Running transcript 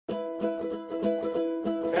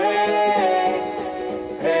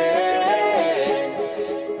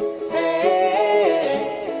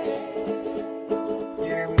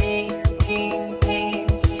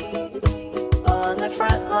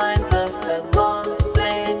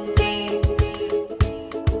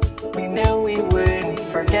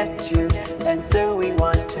forget you, and so we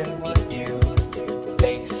want to meet you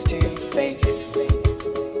face to face.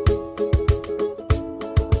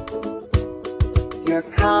 You're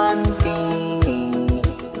convening,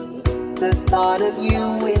 the thought of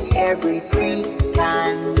you in every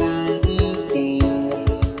pre-con meeting.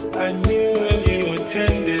 I knew as you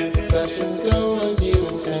attended, sessions go as you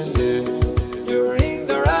intended. You're in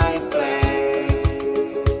the right place.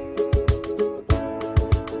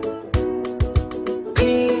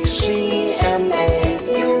 PCMA,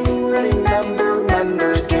 you remember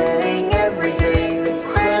members getting everything,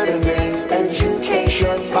 crediting,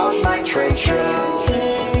 education on my trade show.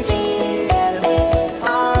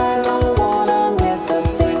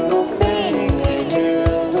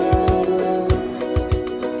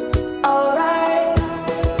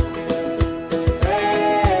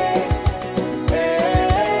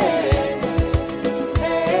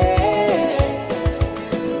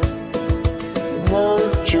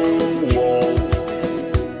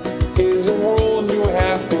 Is a rule you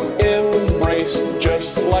have to embrace,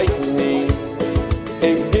 just like me.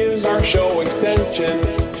 It gives our show extension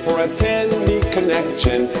for attendee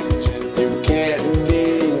connection. You can't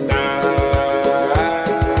deny.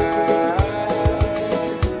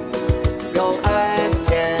 Your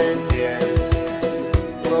attendance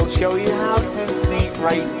will show you how to seat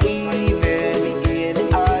right even in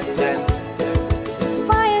attendance.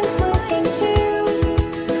 Clients looking to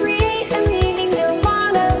create a meeting you'll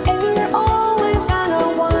wanna, and you're always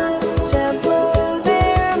gonna want to blow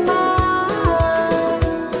their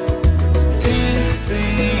minds.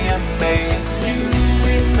 PCMA, you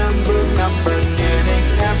remember numbers, getting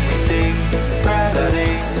everything,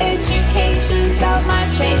 crediting, Education about my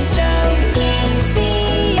trade show.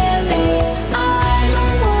 PCMA, I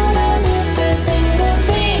don't wanna miss a single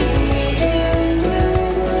thing you do.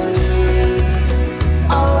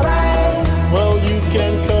 Alright. Well, you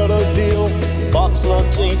can cut a deal. Box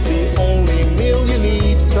lunch ain't the only meal you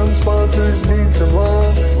need. Some sponsors need some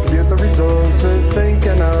love to get the results they're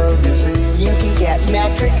thinking of, you see. You can get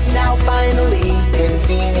metrics now finally,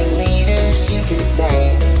 convening leaders, you can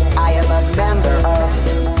say, I am a member of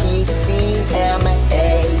PCMA.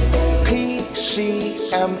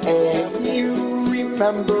 PCMA, you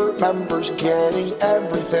remember members getting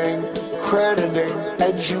everything, crediting,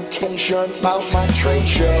 education about my trade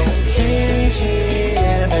show.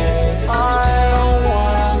 PCMA, I don't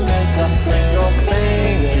wanna miss a single thing.